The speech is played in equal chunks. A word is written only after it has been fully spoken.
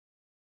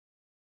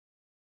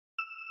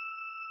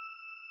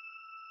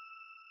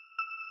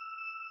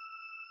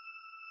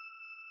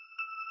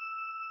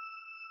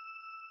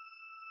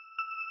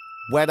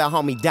Where the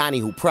homie Donnie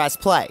who press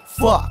play.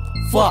 Fuck,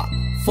 fuck,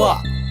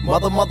 fuck,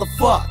 mother,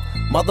 motherfuck,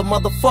 mother,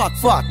 motherfuck,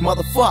 fuck,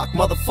 motherfuck,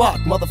 motherfuck,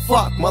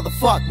 motherfuck,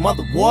 motherfuck,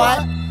 mother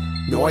what?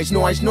 Noise,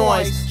 noise,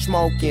 noise.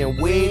 Smoking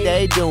weed,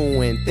 they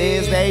doing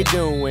this, they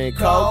doing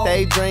coke,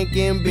 they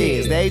drinking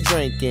beers, they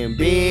drinking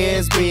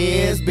beers,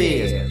 beers,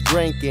 beers,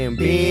 drinking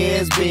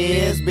beers,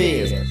 beers,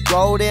 beers.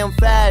 Roll them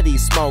fatties,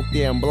 smoke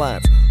them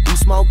blunts. Who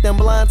smoke them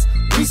blunts?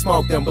 We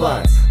smoke them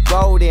blunts.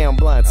 Roll them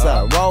blunts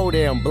up, roll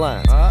them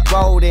blunts,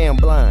 roll them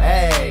blunts.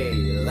 Hey,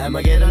 let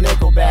me get a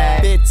nickel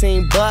bag.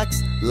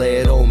 $15,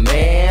 little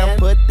man.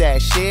 Put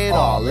that shit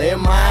all in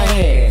my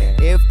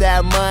hand. If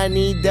that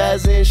money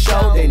doesn't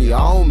show, then you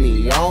owe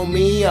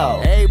me,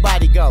 yo.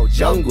 Everybody go,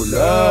 jungle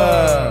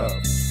love.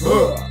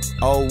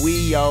 Oh,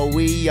 we, oh,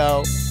 we,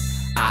 oh.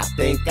 I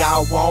think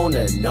I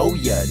wanna know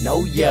ya,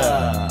 know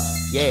ya.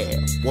 Yeah,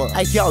 what?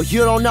 Hey, yo,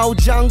 you don't know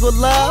Jungle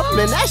Love?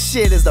 Man, that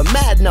shit is the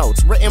Mad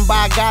Notes, written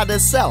by God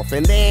herself,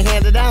 and then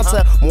handed down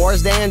to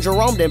Morris Day and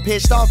Jerome, then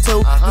pitched off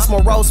to this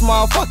morose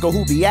motherfucker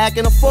who be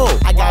acting a fool.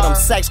 I got him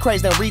sex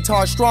crazed and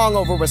retard strong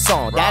over a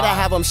song. That'll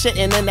have him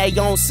shitting in they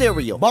own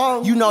cereal.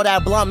 You know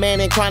that blunt man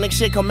and chronic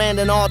shit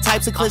commanding all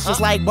types of clips, just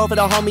like both of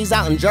the homies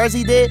out in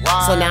Jersey did.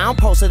 So now I'm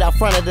posted out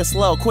front of this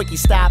little quickie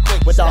stop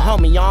with the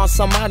homie on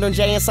some modern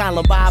J and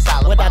Silent Bob.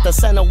 Without the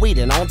center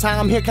weeding on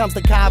time, here comes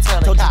the cops.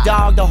 Told you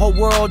dog, the whole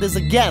world is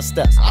against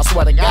us. I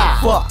swear to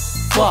God. Fuck,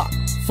 fuck,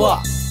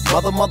 fuck,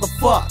 mother,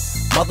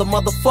 motherfuck, mother,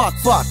 motherfuck,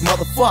 fuck,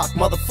 motherfuck,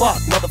 motherfuck,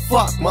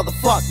 motherfuck,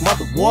 motherfuck,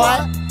 mother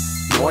what?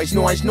 Noise,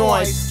 noise,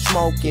 noise.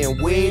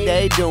 Smoking weed,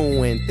 they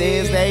doing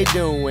this, they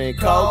doing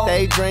coke,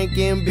 they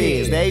drinking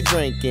beers, they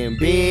drinking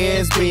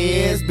beers,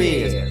 beers,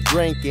 beers,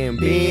 drinking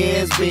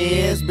beers,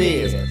 beers,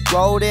 beers.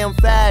 Roll them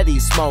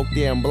fatties, smoke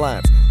them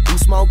blunts. Who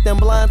smoke them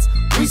blunts?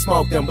 We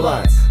smoke them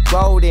blunts.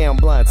 Roll them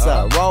blunts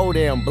up, roll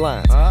them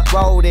blunts,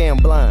 roll them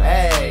blunts.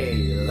 Hey,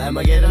 let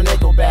me get a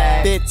nickel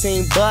bag.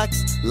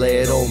 $15,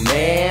 little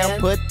man.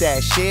 Put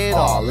that shit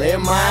all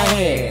in my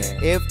hand.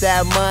 If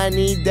that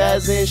money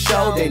doesn't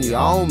show, then you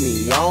owe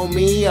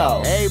me,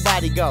 yo.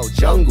 Everybody go,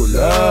 jungle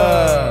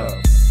love.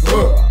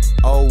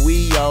 Oh,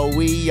 we,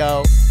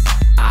 yo.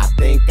 I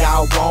think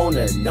I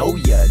wanna know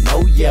ya,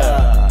 know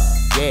ya.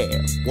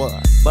 Yeah,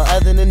 what? But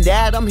other than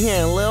that, I'm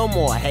hearing a little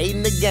more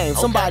hating the game.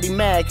 Somebody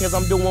mad cause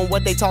I'm doing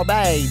what they talk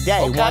about every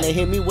day. Wanna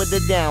hit me with the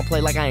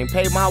downplay like I ain't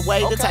paid my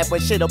way. The type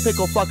of shit a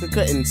pickle fucker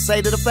couldn't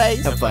say to the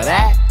face. And for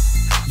that,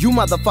 you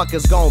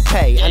motherfuckers gon'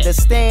 pay.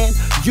 Understand?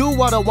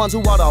 You are the ones who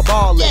are the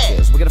ball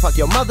lickers. We're gonna fuck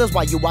your mothers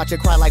while you watch it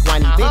cry like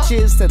whiny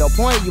bitches. To the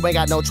point you ain't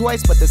got no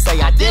choice but to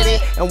say I did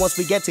it. And once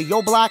we get to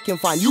your block and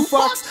find you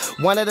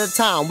fucks, one at a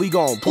time we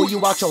gon' pull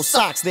you out your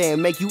socks, then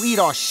make you eat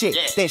our shit.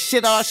 Then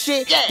shit our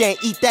shit, then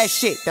eat that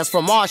shit. That's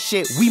from our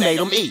shit, we made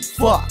them eat.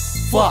 Fuck,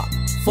 fuck,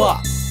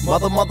 fuck,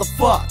 mother,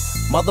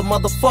 motherfuck, mother,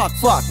 motherfuck,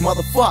 fuck,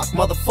 motherfuck,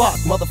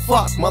 motherfuck,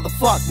 motherfuck,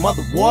 motherfuck,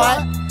 mother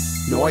what?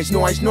 Noise,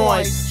 noise,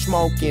 noise.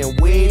 Smoking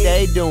weed,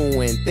 they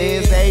doing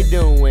this, they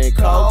doing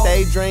coke,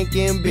 they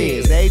drinking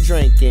beers, they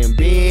drinking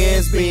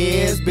beers,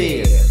 beers,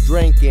 beers,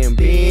 drinking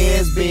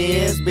beers,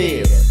 beers,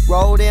 beers.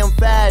 Roll them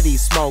fatties,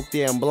 smoke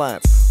them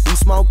blunts. Who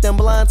smoke them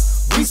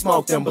blunts? We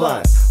smoke them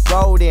blunts.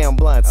 Roll them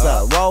blunts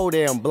up, roll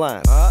them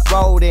blunts,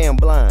 roll them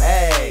blunts.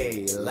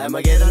 Hey, let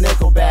me get a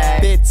nickel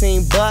bag.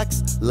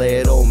 $15,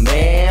 little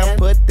man.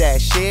 Put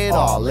that shit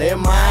all in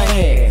my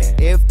hand.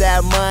 If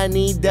that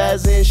money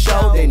doesn't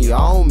show, then you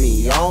owe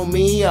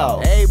me,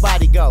 yo.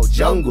 Everybody go,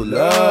 jungle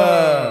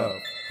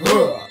love.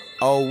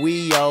 Oh,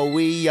 we,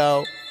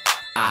 yo.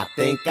 I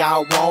think I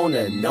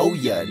wanna know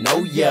ya,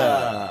 know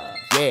ya.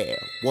 Yeah,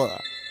 what?